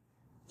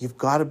 you've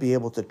got to be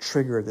able to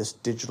trigger this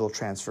digital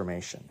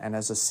transformation. And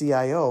as a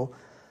CIO,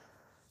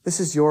 this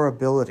is your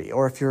ability.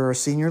 Or if you're a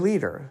senior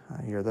leader,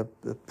 you're the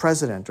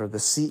president or the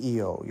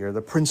CEO, you're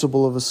the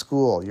principal of a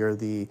school, you're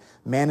the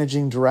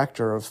managing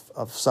director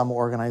of some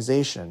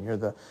organization, you're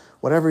the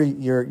whatever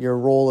your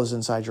role is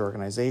inside your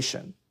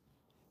organization.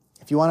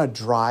 If you want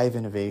to drive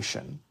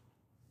innovation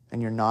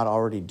and you're not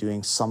already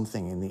doing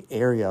something in the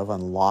area of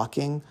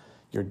unlocking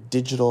your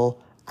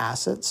digital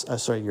assets,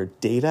 your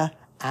data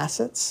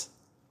assets,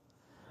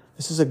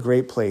 this is a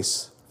great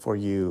place for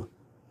you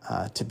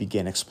to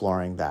begin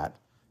exploring that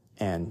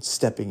and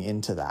stepping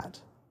into that.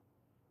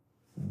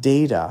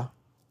 Data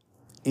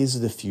is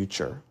the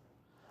future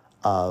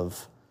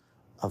of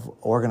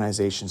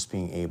organizations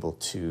being able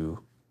to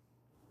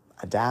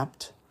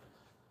adapt,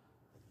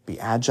 be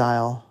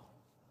agile,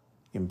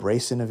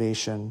 embrace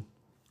innovation,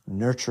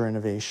 nurture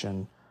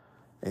innovation.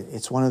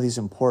 It's one of these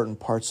important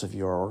parts of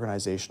your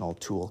organizational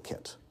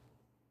toolkit.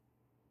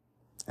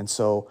 And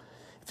so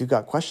if you've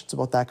got questions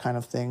about that kind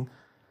of thing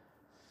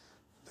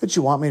that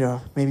you want me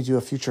to maybe do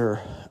a future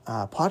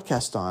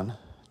podcast on,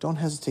 don't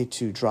hesitate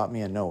to drop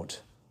me a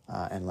note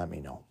and let me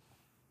know.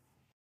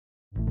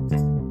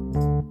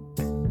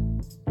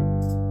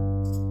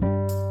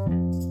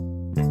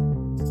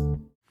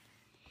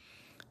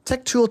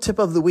 Tech tool tip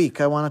of the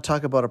week. I want to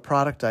talk about a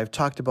product I've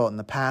talked about in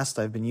the past.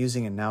 I've been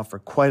using it now for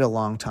quite a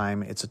long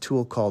time. It's a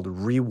tool called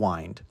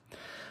Rewind.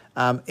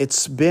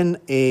 It's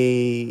been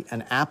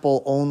an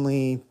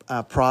Apple-only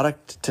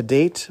product to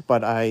date,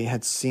 but I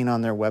had seen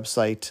on their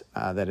website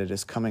that it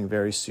is coming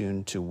very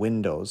soon to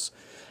Windows.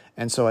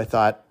 And so I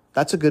thought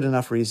that's a good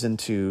enough reason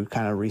to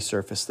kind of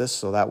resurface this,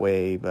 so that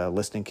way the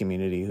listening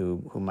community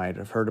who might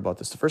have heard about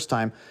this the first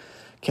time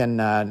can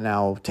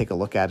now take a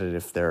look at it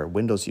if they're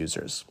Windows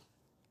users.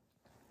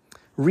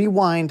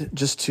 Rewind,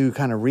 just to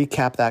kind of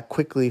recap that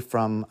quickly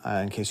from,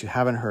 in case you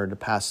haven't heard the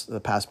past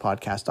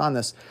podcast on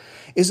this,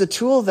 is a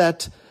tool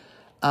that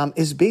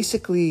is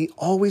basically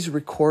always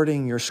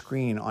recording your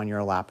screen on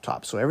your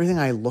laptop. So everything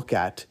I look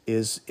at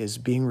is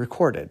being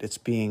recorded. It's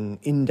being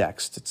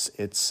indexed.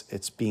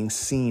 It's being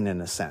seen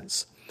in a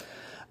sense.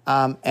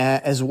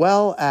 As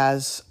well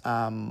as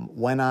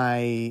when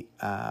I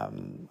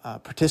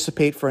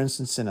participate, for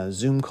instance, in a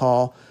Zoom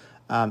call,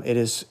 it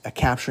is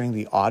capturing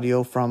the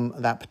audio from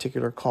that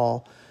particular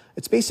call.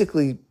 It's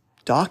basically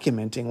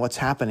documenting what's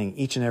happening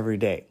each and every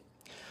day.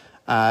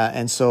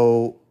 And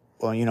so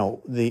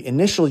the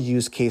initial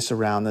use case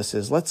around this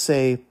is, let's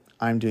say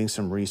I'm doing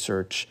some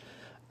research.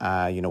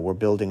 We're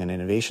building an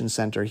innovation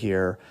center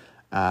here,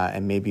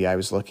 and maybe I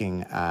was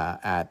looking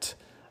at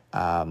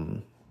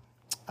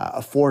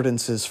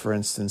affordances, for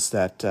instance,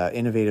 that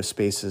innovative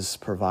spaces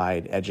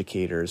provide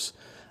educators,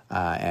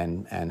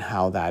 and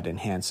how that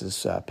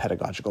enhances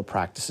pedagogical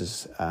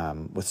practices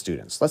with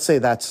students. Let's say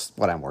that's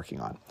what I'm working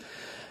on.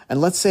 And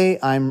let's say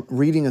I'm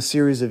reading a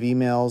series of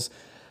emails.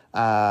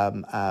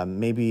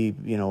 Maybe,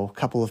 a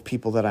couple of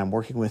people that I'm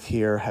working with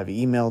here have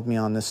emailed me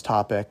on this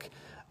topic.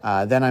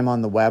 Then I'm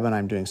on the web and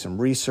I'm doing some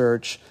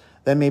research.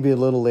 Then maybe a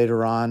little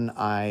later on,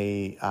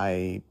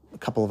 a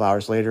couple of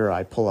hours later,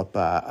 I pull up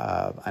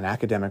an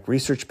academic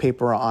research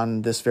paper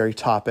on this very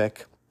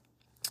topic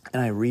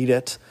and I read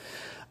it.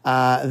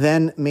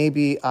 Then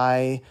maybe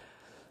I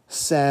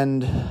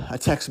send a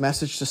text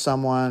message to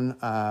someone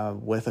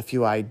with a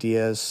few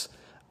ideas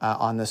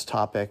on this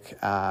topic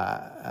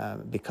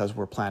because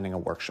we're planning a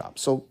workshop.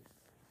 So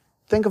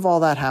think of all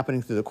that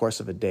happening through the course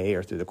of a day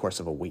or through the course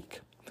of a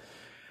week.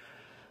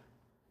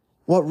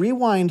 What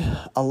Rewind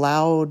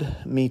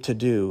allowed me to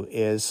do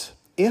is,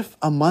 if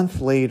a month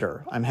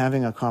later I'm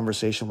having a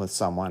conversation with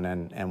someone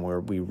and where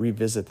we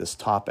revisit this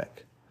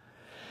topic,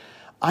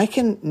 I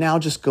can now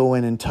just go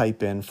in and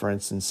type in, for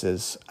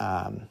instance,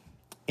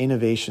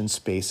 innovation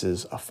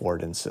spaces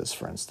affordances,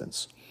 for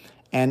instance.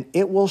 And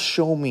it will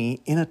show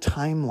me in a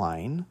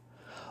timeline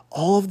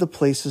all of the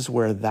places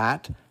where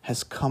that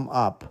has come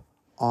up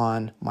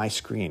on my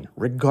screen,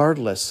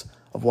 regardless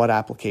of what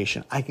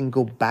application. I can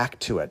go back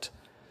to it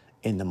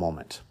in the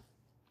moment.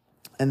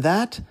 And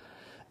that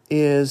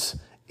is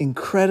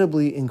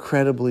incredibly,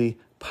 incredibly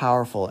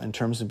powerful in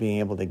terms of being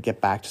able to get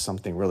back to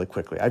something really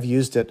quickly. I've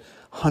used it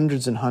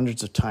hundreds and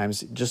hundreds of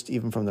times, just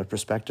even from the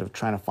perspective of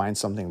trying to find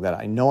something that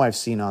I know I've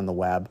seen on the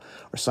web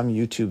or some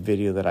YouTube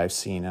video that I've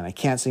seen, and I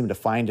can't seem to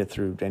find it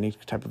through any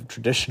type of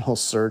traditional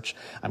search.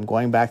 I'm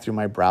going back through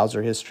my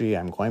browser history.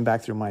 I'm going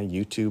back through my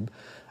YouTube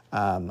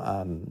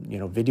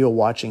video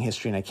watching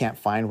history, and I can't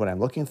find what I'm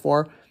looking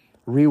for.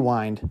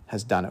 Rewind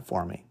has done it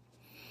for me.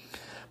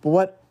 But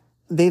what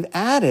they've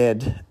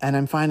added, and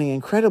I'm finding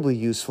incredibly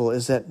useful,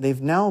 is that they've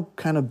now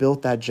kind of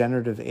built that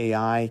generative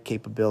AI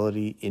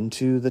capability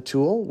into the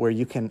tool where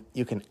you can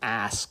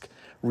ask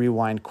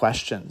Rewind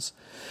questions.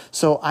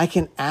 So I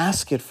can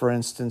ask it, for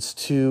instance,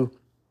 to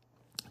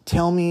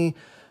tell me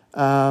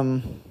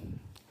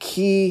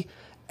key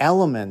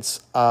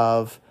elements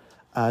of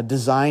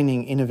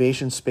designing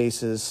innovation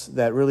spaces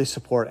that really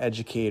support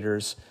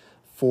educators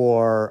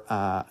for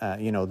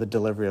the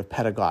delivery of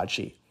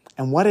pedagogy.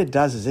 And what it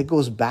does is it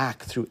goes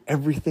back through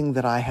everything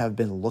that I have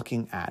been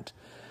looking at.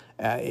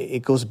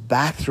 It goes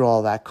back through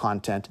all that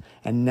content,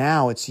 and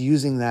now it's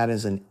using that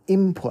as an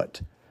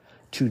input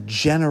to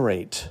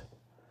generate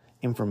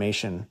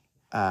information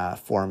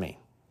for me.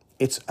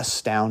 It's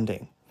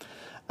astounding.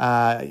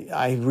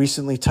 I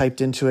recently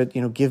typed into it,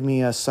 give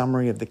me a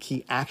summary of the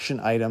key action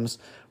items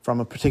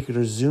from a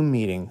particular Zoom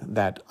meeting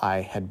that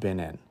I had been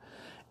in.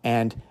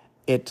 And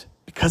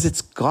because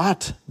it's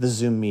got the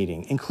Zoom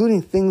meeting,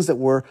 including things that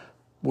were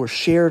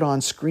shared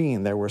on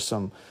screen. There were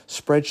some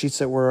spreadsheets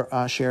that were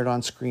shared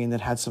on screen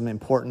that had some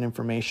important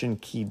information,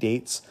 key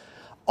dates.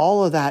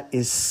 All of that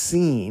is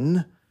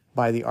seen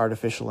by the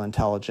artificial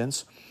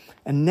intelligence.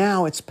 And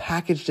now it's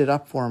packaged it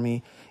up for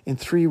me in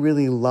 3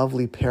 really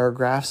lovely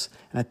paragraphs.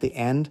 And at the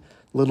end,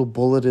 little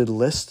bulleted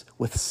list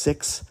with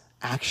 6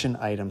 action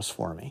items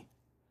for me.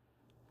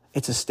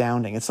 It's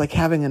astounding. It's like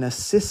having an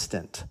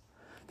assistant,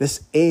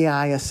 this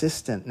AI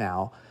assistant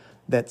now,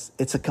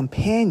 it's a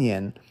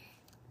companion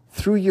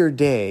through your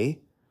day,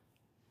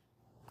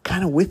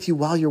 kind of with you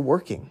while you're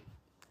working.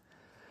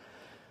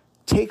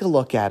 Take a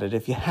look at it.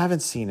 If you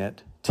haven't seen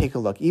it, take a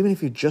look. Even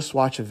if you just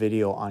watch a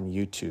video on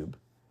YouTube,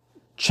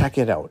 check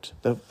it out.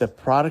 The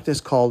product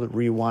is called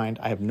Rewind.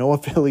 I have no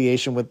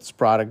affiliation with this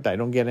product. I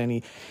don't get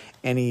any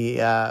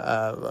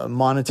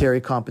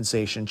monetary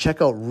compensation.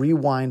 Check out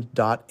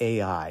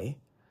rewind.ai.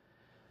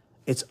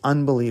 It's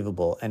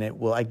unbelievable, and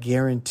I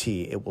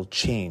guarantee it will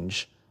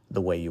change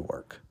the way you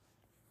work.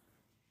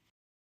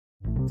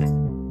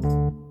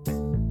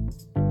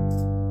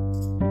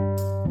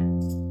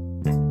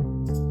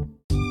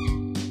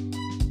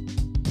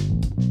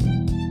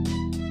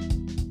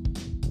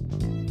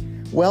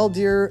 Well,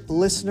 dear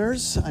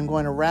listeners, I'm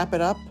going to wrap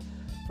it up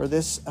for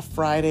this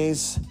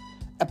Friday's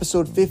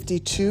episode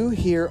 52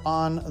 here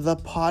on the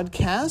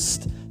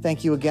podcast.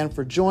 Thank you again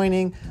for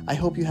joining. I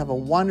hope you have a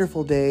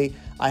wonderful day.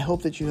 I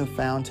hope that you have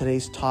found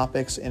today's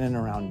topics in and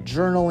around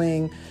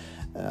journaling,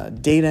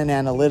 data and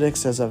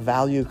analytics as a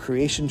value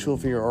creation tool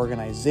for your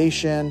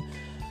organization,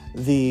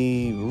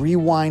 the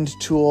Rewind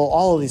tool,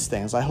 all of these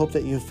things. I hope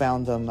that you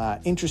found them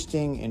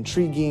interesting,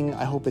 intriguing.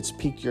 I hope it's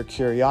piqued your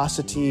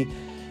curiosity.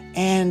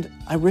 And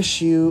I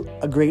wish you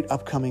a great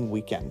upcoming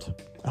weekend.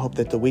 I hope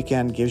that the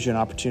weekend gives you an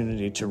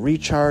opportunity to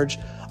recharge.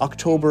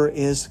 October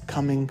is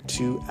coming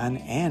to an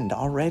end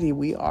already.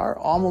 We are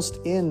almost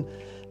in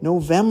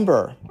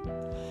November.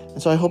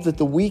 And so I hope that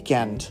the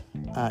weekend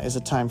is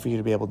a time for you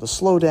to be able to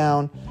slow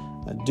down,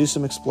 do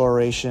some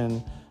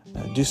exploration,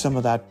 do some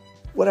of that,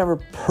 whatever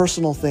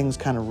personal things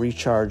kind of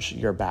recharge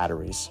your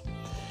batteries.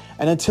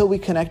 And until we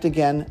connect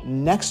again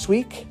next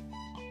week,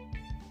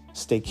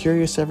 stay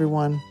curious,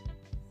 everyone.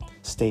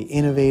 Stay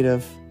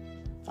innovative.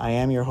 I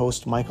am your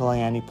host, Michael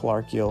Ianni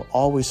Palarchio,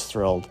 always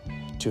thrilled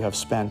to have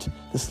spent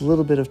this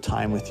little bit of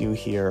time with you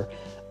here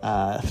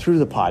through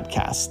the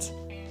podcast.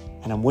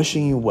 And I'm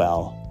wishing you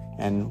well.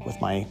 And with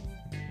my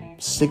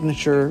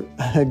signature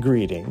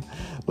greeting,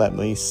 let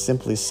me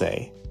simply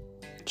say,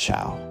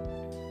 ciao.